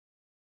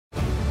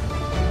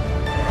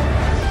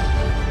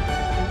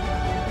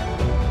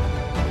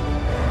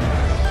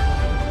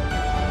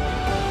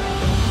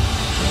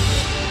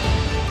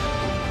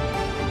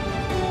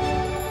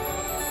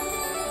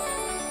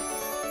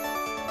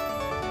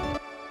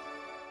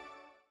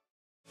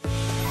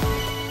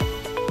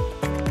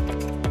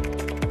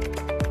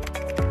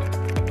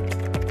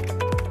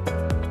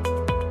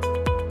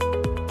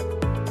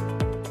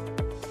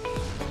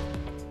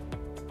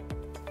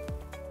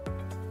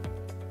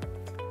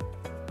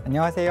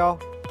안녕하세요.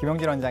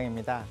 김용진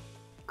원장입니다.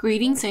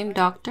 Greetings, I'm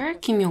Dr.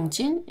 Kim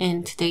Yong-jin.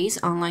 In today's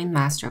online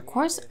master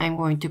course, I'm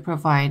going to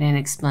provide an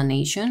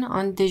explanation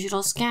on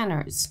digital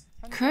scanners.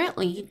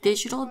 Currently,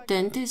 digital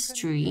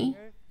dentistry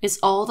is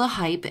all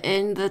the hype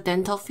in the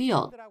dental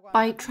field.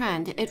 By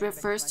trend, it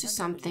refers to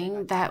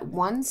something that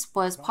once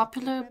was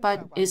popular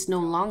but is no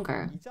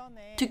longer.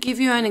 To give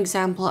you an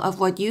example of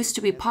what used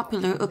to be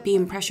popular would be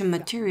impression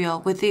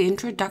material. With the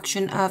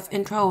introduction of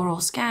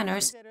intraoral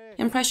scanners,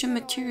 impression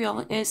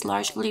material is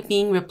largely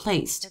being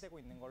replaced.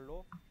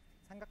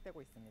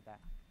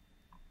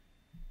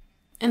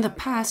 In the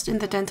past, in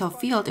the dental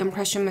field,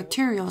 impression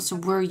materials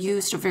were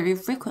used very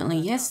frequently.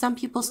 Yes, some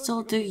people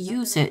still do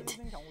use it.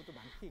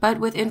 But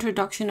with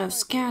introduction of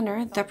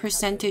scanner, the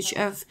percentage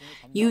of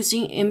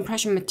using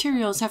impression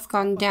materials have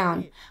gone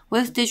down.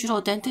 With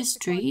digital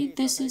dentistry,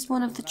 this is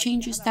one of the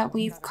changes that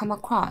we've come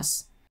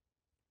across.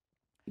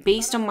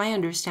 Based on my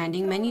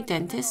understanding, many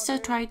dentists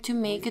tried to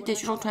make a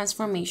digital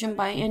transformation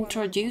by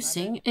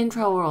introducing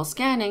intraoral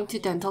scanning to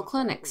dental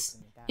clinics.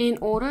 In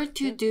order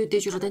to do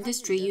digital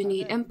dentistry, you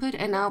need input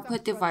and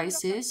output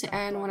devices,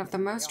 and one of the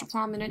most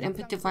prominent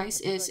input device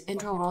is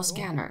intraoral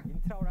scanner.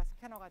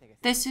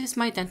 This is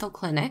my dental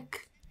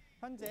clinic.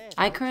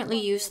 I currently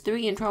use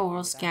 3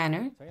 intraoral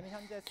scanners.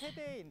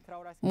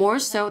 More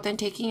so than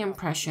taking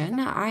impression,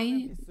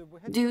 I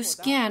do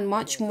scan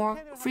much more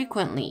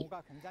frequently.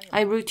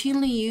 I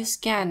routinely use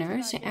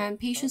scanners, and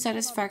patient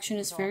satisfaction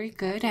is very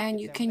good,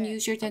 and you can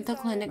use your dental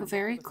clinic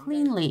very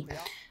cleanly.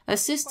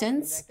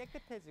 Assistants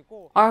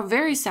are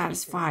very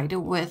satisfied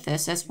with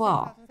this as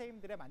well.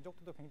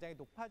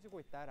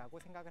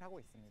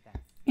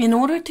 In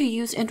order to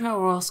use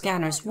intraoral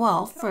scanners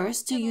well,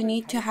 first you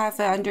need to have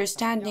an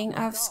understanding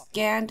of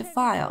scanned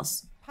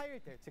files.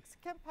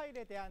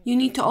 You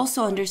need to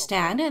also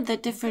understand the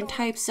different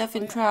types of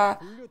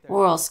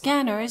intraoral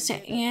scanners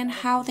and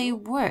how they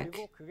work,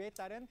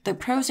 the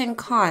pros and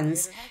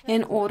cons,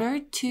 in order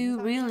to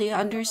really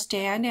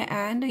understand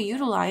and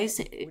utilize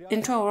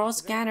intraoral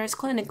scanners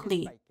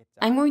clinically.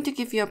 I'm going to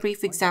give you a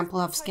brief example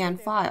of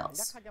scanned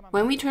files.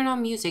 When we turn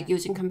on music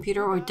using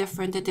computer or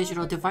different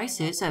digital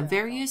devices,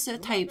 various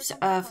types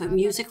of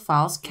music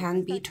files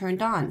can be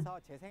turned on.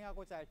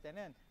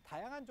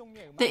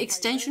 The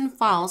extension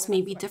files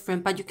may be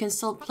different, but you can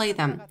still play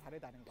them.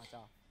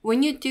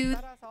 When you do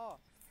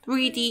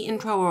 3D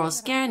intraoral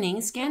scanning,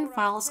 scan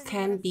files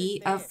can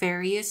be of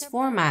various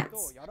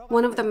formats.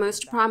 One of the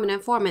most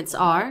prominent formats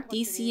are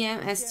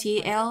DCM,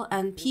 STL,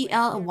 and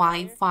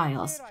PLY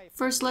files.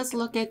 First, let's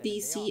look at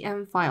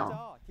DCM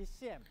file.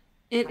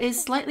 It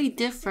is slightly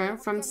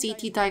different from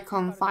CT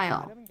DICOM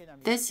file.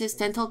 This is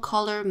dental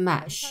color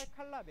mesh.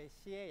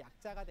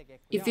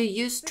 If you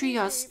use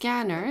Trios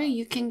scanner,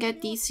 you can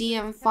get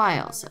DCM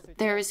files.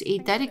 There is a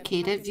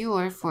dedicated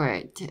viewer for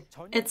it.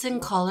 It's in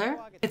color,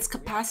 its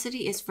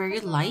capacity is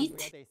very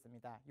light,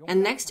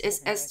 and next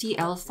is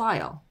STL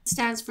file. It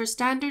stands for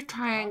Standard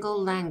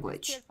Triangle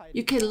Language.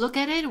 You can look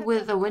at it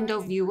with a window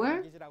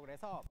viewer.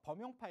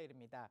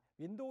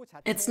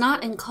 It's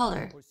not in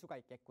color.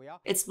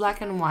 It's black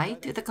and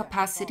white. The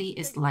capacity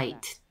is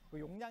light.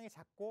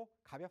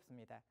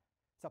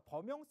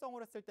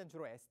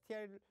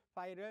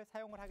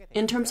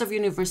 In terms of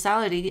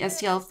universality, the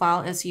STL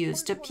file is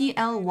used. The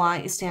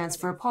PLY stands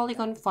for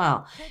polygon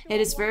file.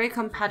 It is very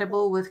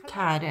compatible with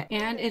CAD,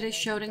 and it is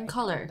shown in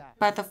color,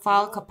 but the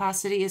file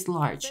capacity is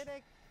large.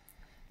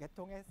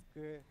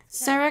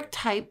 CEREC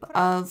type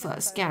of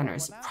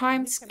scanners,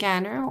 Prime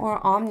Scanner or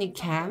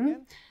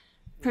OmniCam,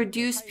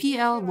 produce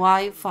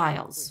PLY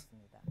files.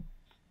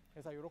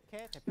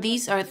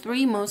 These are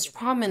 3 most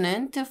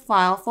prominent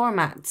file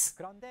formats.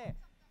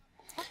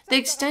 The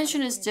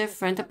extension is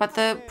different, but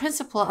the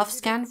principle of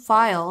scanned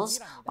files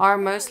are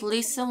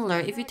mostly similar.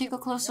 If you take a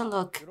closer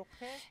look,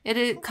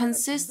 it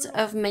consists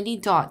of many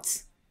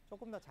dots.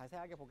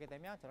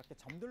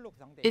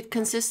 It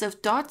consists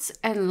of dots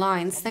and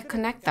lines that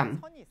connect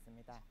them.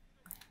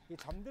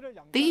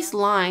 These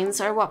lines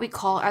are what we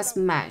call as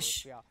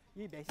mesh.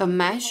 The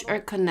mesh are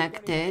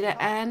connected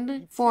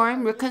and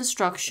form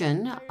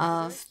reconstruction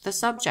of the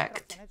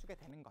subject.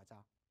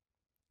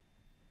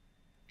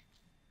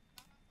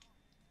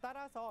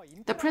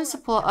 The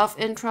principle of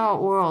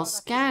intraoral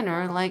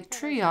scanner, like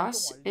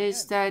Trios,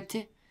 is that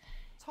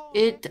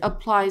it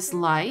applies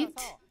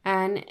light,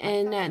 and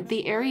in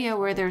the area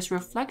where there's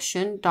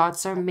reflection,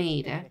 dots are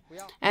made,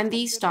 and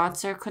these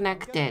dots are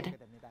connected.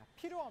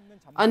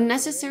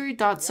 Unnecessary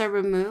dots are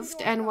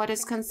removed, and what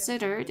is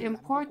considered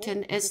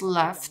important is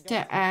left,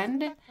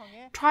 and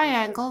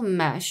triangle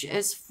mesh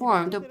is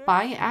formed.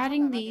 By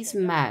adding these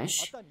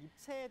mesh,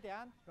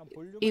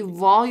 a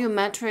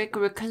volumetric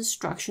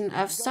reconstruction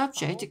of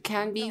subject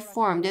can be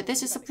formed.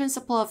 This is the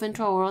principle of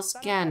intraoral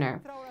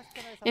scanner.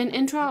 In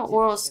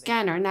intraoral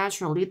scanner,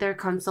 naturally, there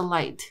comes the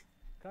light.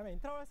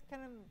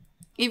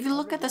 If you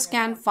look at the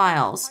scan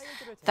files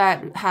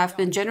that have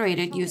been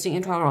generated using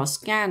intraoral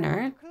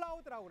scanner,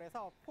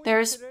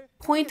 there's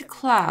point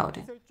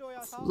cloud.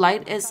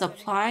 Light is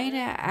applied,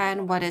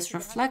 and what is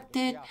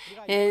reflected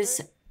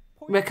is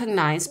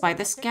recognized by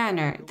the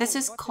scanner. This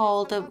is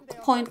called a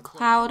point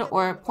cloud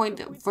or point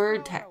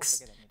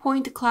vertex.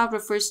 Point cloud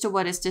refers to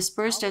what is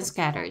dispersed and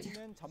scattered.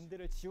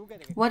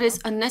 What is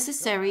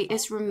unnecessary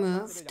is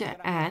removed,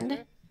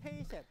 and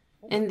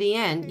in the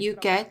end, you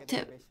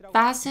get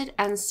facet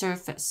and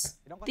surface.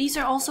 These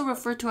are also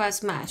referred to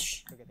as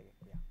mesh.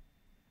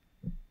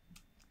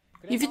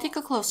 If you take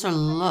a closer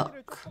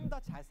look,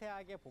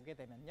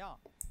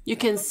 you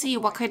can see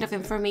what kind of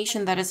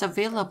information that is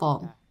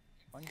available.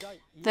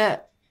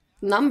 The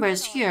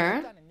numbers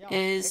here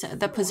is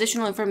the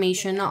positional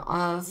information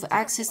of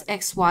axis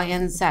X, Y,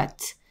 and Z.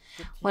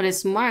 What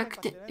is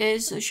marked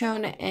is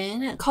shown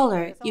in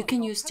color. You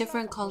can use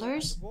different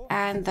colors,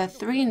 and the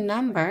three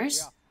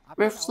numbers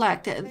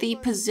reflect the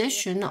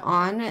position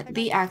on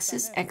the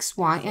axis X,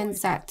 Y, and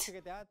Z.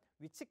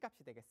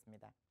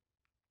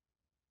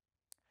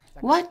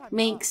 What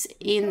makes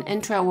an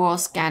intraoral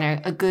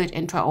scanner a good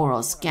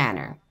intraoral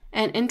scanner?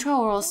 An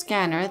intraoral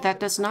scanner that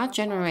does not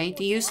generate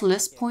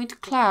useless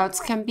point clouds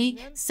can be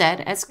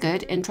said as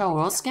good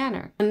intraoral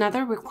scanner.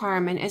 Another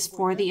requirement is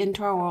for the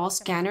intraoral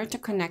scanner to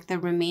connect the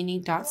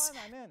remaining dots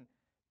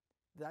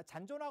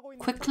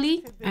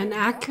quickly and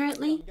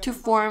accurately to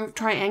form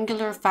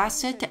triangular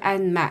facet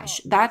and mesh.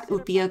 That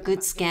would be a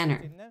good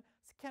scanner.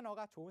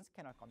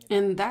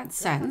 In that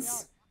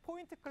sense,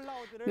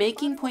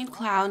 making point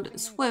cloud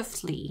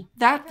swiftly,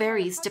 that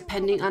varies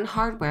depending on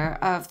hardware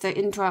of the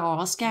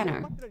intraoral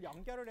scanner.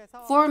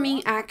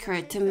 Forming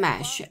accurate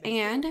mesh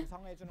and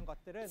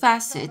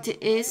facet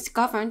is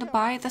governed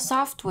by the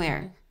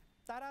software.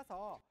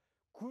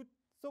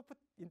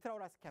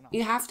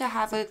 You have to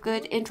have a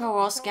good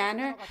intraoral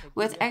scanner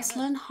with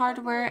excellent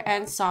hardware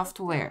and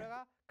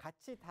software.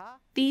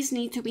 These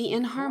need to be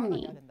in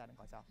harmony.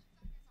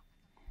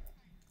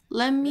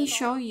 Let me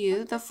show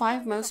you the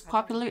 5 most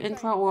popular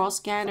intraoral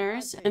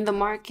scanners in the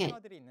market.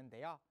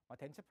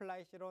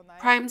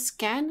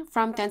 PrimeScan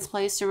from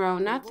Dentsply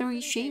Sirona,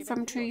 3Shape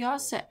from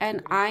Trios,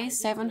 and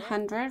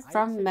i700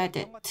 from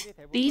Medit.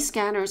 These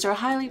scanners are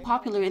highly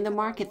popular in the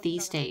market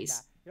these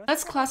days.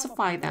 Let's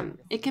classify them.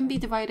 It can be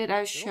divided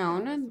as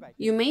shown.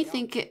 You may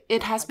think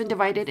it has been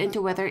divided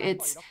into whether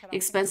it's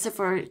expensive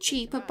or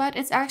cheap, but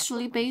it's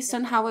actually based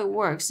on how it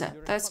works.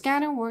 The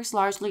scanner works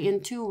largely in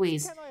 2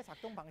 ways: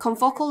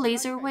 confocal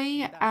laser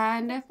way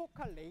and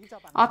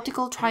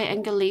optical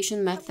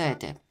triangulation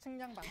method.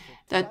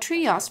 The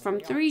Trios from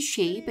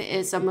 3Shape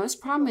is the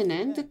most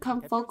prominent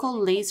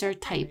confocal laser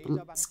type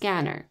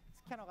scanner.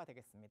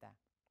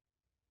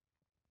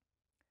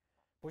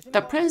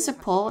 The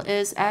principle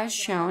is as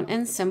shown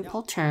in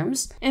simple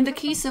terms. In the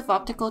case of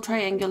optical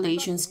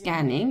triangulation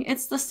scanning,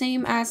 it's the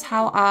same as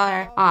how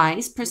our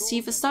eyes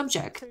perceive a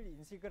subject.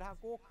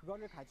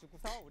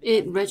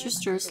 It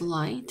registers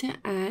light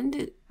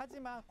and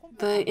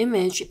the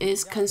image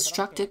is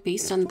constructed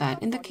based on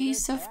that. In the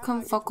case of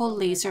confocal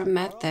laser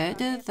method,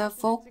 the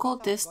focal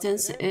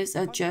distance is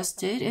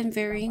adjusted in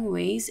varying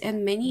ways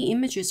and many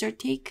images are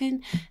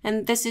taken,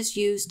 and this is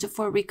used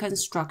for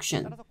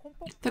reconstruction.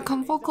 The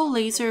confocal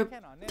laser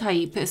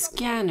type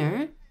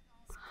scanner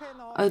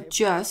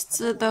adjusts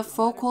the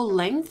focal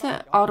length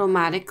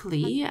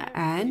automatically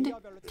and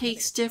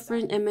takes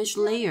different image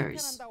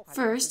layers.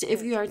 First,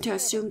 if you are to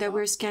assume that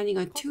we're scanning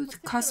a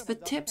tooth,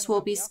 cuspid tips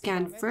will be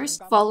scanned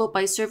first, followed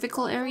by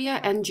cervical area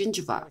and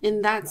gingiva.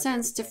 In that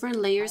sense, different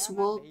layers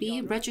will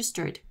be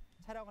registered.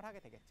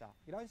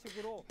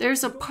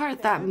 There's a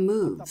part that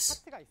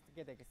moves.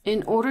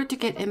 In order to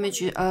get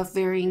images of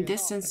varying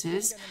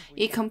distances,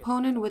 a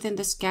component within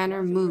the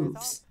scanner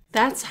moves.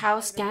 That's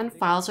how scan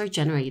files are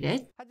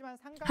generated.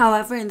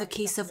 However, in the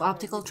case of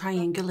optical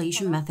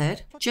triangulation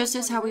method, just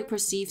as how we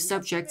perceive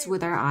subjects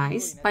with our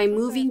eyes, by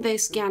moving the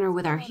scanner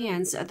with our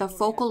hands, the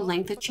focal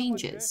length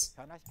changes.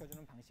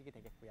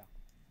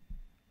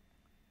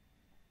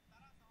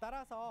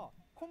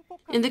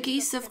 In the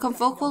case of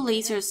confocal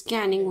laser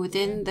scanning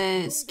within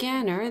the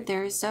scanner,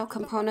 there is a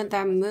component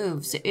that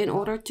moves in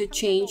order to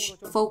change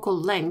focal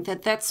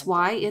length. That's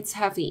why it's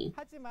heavy.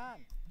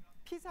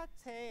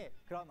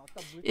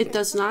 It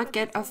does not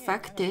get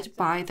affected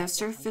by the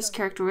surface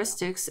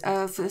characteristics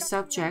of the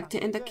subject.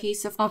 In the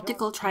case of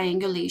optical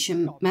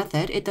triangulation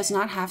method, it does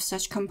not have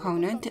such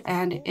component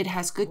and it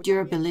has good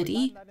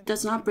durability,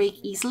 does not break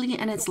easily,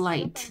 and it's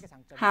light.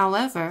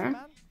 However,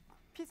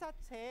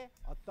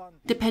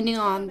 depending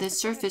on the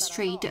surface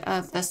trait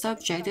of the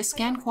subject, the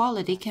scan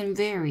quality can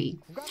vary.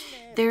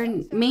 There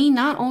may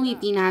not only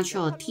be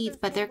natural teeth,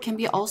 but there can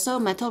be also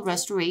metal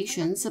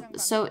restorations.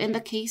 So in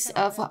the case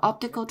of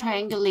optical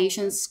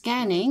triangulation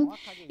scanning,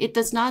 it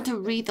does not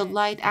read the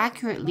light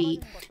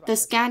accurately. The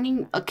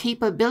scanning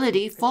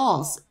capability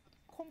falls.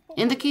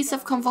 In the case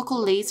of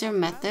confocal laser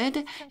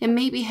method, it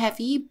may be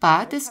heavy,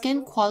 but the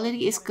scan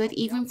quality is good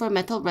even for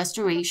metal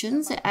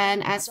restorations.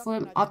 And as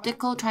for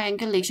optical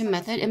triangulation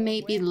method, it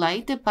may be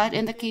light, but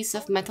in the case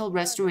of metal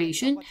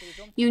restoration,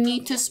 you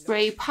need to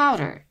spray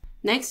powder.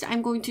 Next,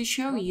 I'm going to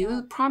show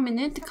you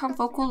prominent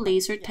confocal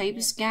laser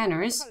type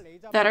scanners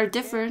that are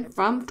different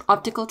from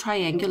optical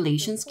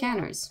triangulation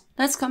scanners.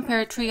 Let's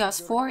compare Trios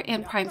 4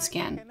 and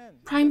PrimeScan.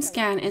 prime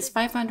scan is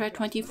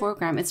 524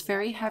 grams. It's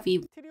very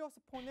heavy.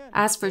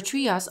 As for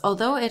Trios,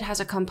 although it has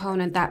a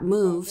component that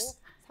moves,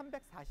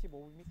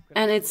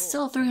 and it's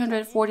still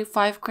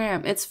 345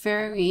 grams, it's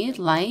very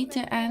light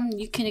and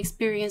you can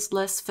experience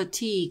less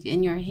fatigue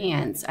in your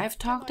hands. I've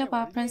talked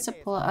about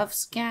principle of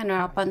scanner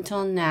up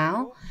until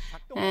now,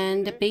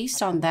 and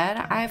based on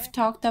that, I've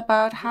talked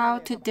about how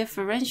to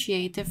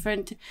differentiate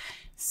different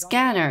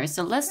scanners.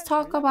 So let's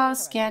talk about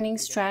scanning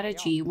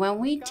strategy. When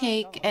we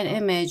take an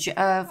image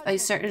of a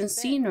certain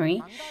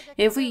scenery,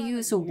 if we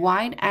use a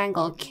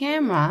wide-angle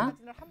camera,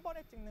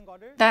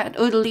 that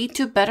would lead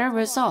to better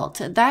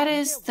result. That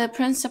is the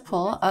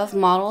principle of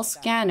model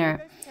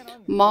scanner.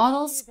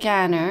 Model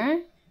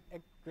scanner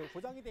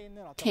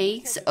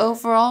takes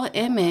overall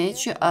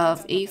image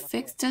of a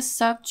fixed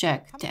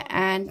subject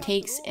and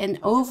takes an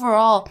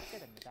overall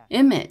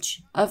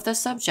image of the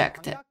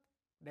subject,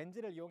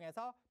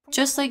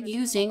 just like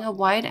using a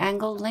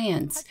wide-angle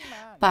lens.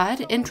 But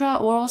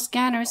intraoral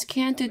scanners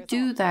can't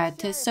do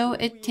that, so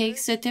it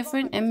takes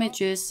different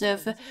images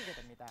of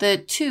the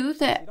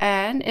tooth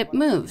and it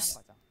moves.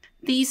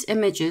 These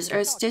images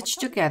are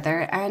stitched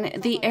together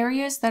and the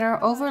areas that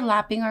are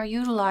overlapping are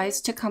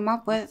utilized to come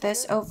up with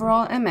this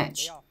overall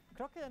image.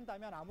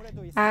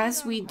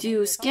 As we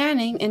do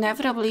scanning,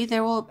 inevitably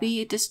there will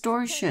be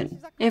distortion.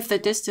 If the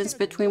distance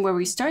between where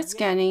we start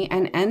scanning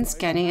and end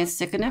scanning is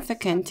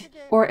significant,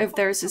 or if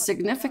there's a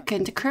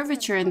significant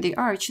curvature in the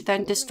arch,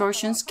 then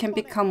distortions can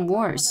become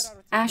worse.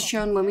 As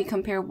shown when we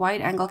compare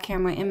wide-angle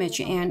camera image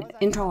and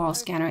intraoral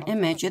scanner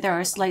image, there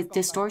are slight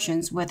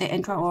distortions with the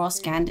intraoral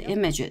scanned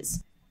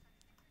images.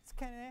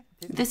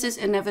 This is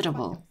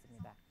inevitable.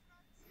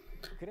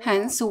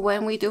 Hence,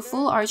 when we do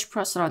full arch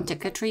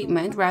prosthodontic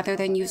treatment rather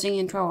than using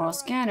intraoral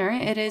scanner,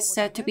 it is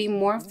said to be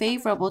more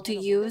favorable to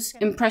use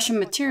impression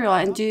material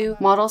and do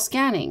model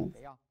scanning.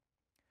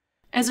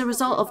 As a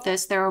result of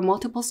this, there are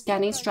multiple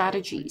scanning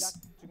strategies.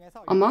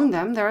 Among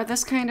them, there are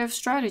this kind of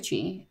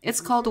strategy.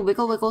 It's called the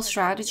wiggle-wiggle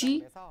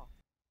strategy.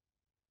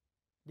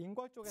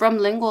 From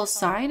lingual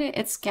side,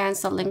 it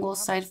scans the lingual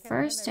side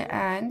first,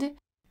 and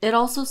it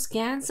also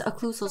scans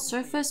occlusal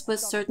surface with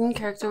certain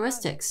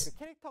characteristics.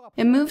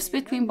 It moves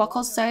between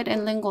buccal side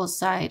and lingual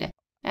side,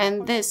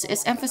 and this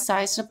is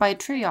emphasized by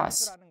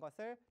Trios.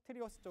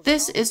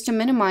 This is to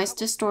minimize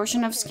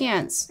distortion of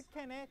scans.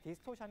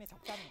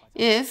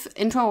 If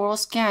intraoral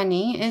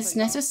scanning is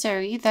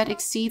necessary that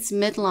exceeds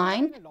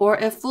midline, or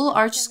if full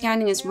arch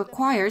scanning is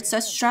required,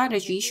 such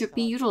strategy should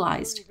be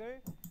utilized.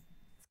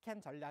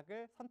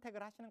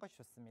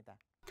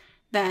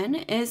 Then,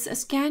 is a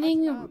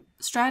scanning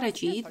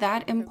strategy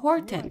that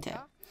important?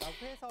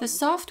 The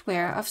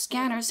software of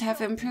scanners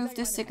have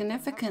improved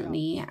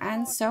significantly,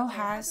 and so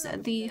has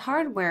the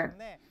hardware.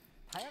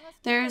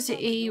 There's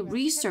a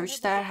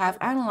research that have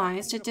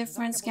analyzed the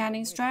different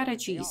scanning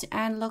strategies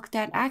and looked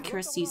at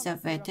accuracies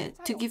of it.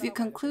 To give you a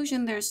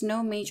conclusion, there's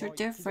no major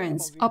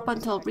difference. Up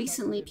until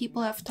recently,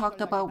 people have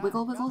talked about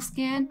wiggle-wiggle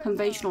scan,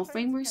 conventional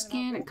framework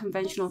scan,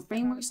 conventional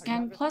framework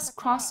scan, plus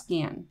cross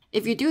scan.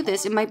 If you do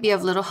this, it might be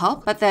of little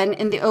help, but then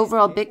in the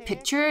overall big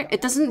picture,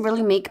 it doesn't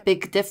really make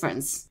big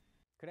difference.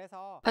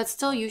 But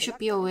still, you should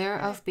be aware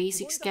of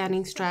basic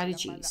scanning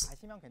strategies.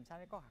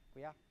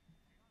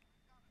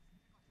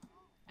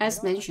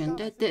 As mentioned,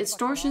 the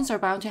distortions are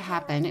bound to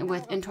happen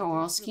with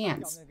intraoral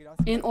scans.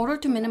 In order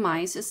to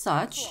minimize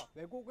such,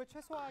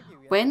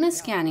 when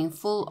scanning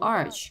full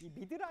arch,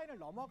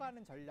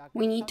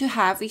 we need to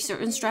have a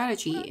certain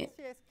strategy.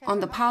 On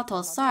the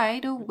palatal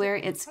side, where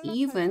it's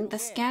even, the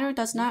scanner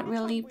does not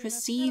really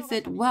perceive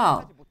it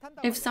well.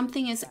 If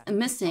something is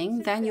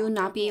missing, then you will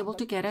not be able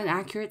to get an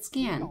accurate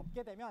scan.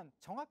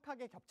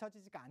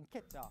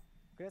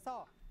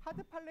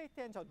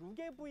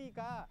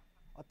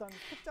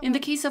 In the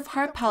case of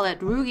hard palate,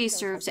 rugae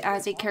serves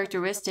as a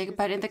characteristic,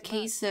 but in the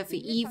case of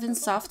even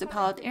soft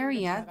palate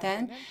area,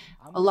 then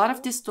a lot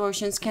of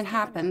distortions can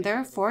happen.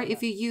 Therefore,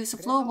 if you use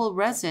flowable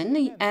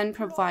resin and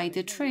provide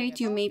the trait,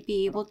 you may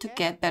be able to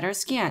get better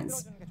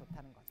scans.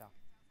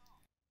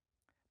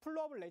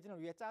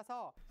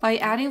 By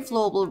adding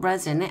flowable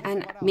resin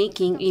and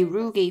making a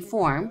rugae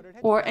form,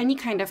 or any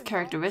kind of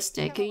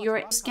characteristic,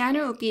 your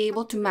scanner will be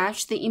able to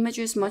match the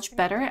images much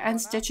better and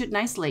stitch it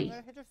nicely.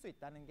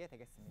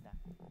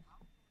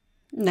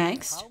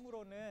 Next,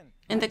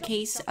 in the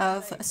case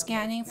of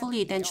scanning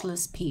fully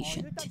edentulous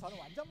patient,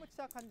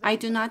 I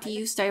do not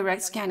use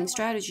direct scanning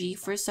strategy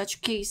for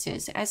such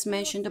cases. As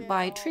mentioned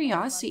by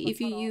Trios, if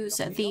you use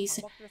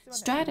these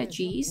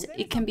strategies,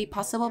 it can be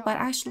possible, but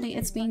actually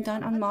it's being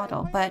done on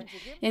model. But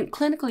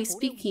clinically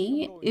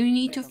speaking, you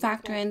need to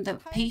factor in the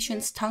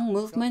patient's tongue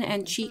movement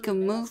and cheek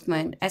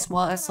movement as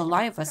well as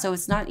saliva, so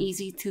it's not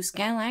easy to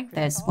scan like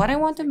this. What I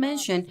want to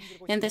mention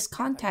in this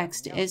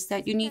context is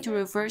that you need to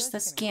reverse the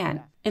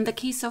scan. In the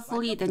case of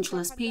fully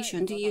edentulous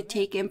patient, you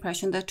take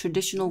impression the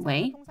traditional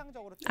way.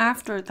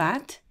 After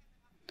that,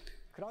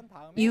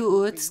 you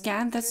would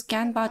scan the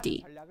scan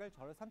body.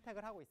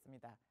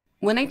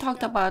 When I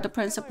talked about the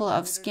principle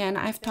of scan,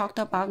 I've talked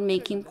about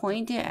making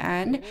point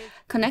and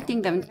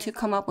connecting them to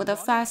come up with a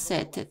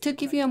facet. To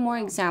give you a more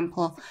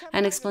example,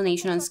 an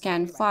explanation on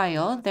scan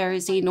file, there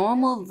is a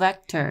normal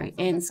vector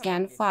in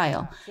scan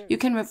file. You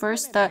can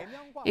reverse the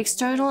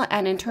external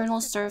and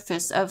internal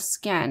surface of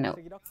scan.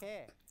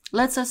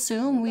 Let's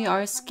assume we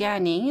are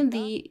scanning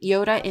the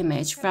Yoda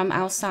image from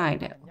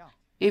outside.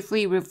 If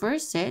we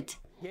reverse it,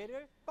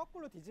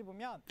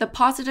 the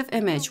positive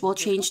image will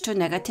change to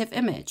negative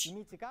image.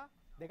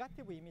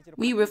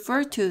 We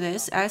refer to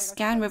this as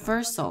scan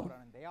reversal.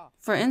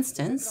 For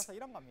instance,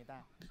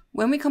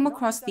 when we come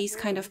across these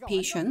kind of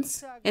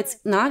patients, it's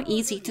not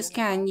easy to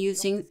scan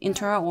using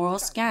intraoral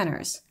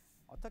scanners.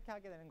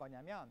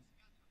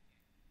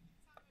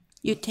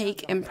 You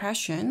take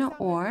impression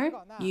or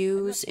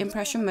use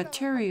impression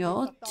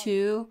material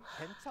to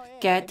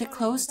get a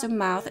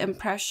closed-mouth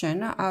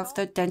impression of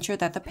the denture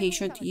that the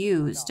patient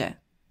used.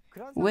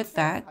 With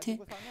that,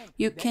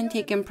 you can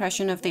take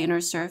impression of the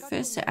inner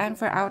surface, and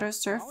for outer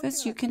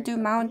surface, you can do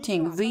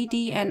mounting.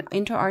 VD and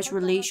interarch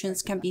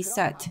relations can be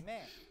set.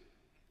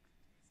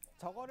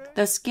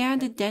 The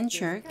scanned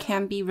denture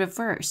can be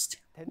reversed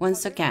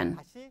once again.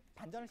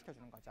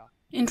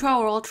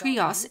 Intraoral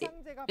trios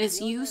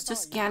is used to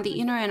scan the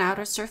inner and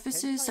outer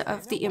surfaces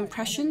of the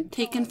impression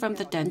taken from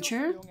the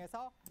denture.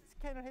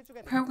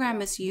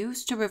 Program is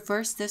used to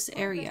reverse this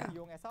area.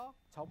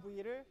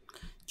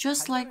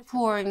 Just like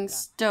pouring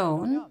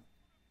stone,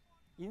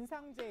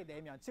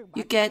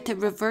 you get a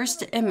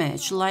reversed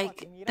image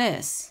like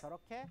this.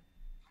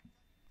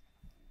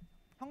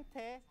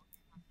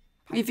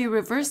 If you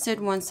reverse it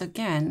once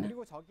again,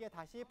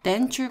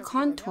 denture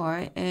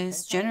contour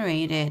is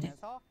generated,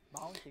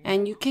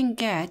 and you can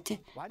get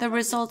the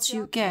results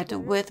you get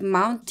with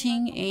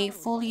mounting a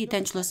fully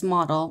edentulous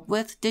model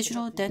with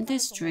digital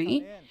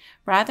dentistry.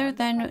 Rather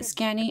than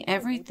scanning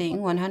everything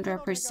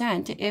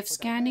 100%, if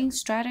scanning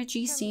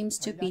strategy seems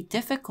to be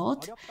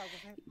difficult,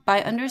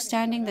 by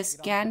understanding the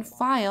scan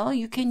file,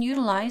 you can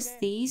utilize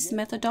these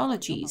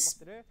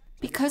methodologies.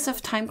 Because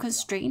of time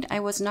constraint,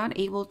 I was not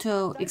able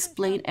to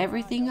explain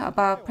everything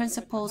about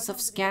principles of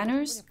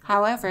scanners.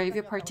 However, if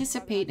you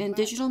participate in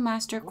Digital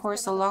Master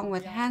course along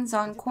with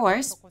hands-on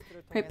course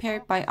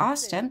prepared by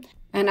OSSTEM,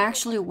 and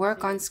actually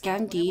work on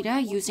scan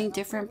data using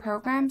different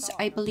programs,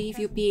 I believe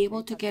you'll be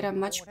able to get a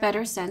much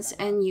better sense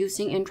in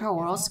using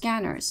intraoral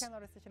scanners.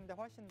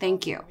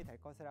 Thank you.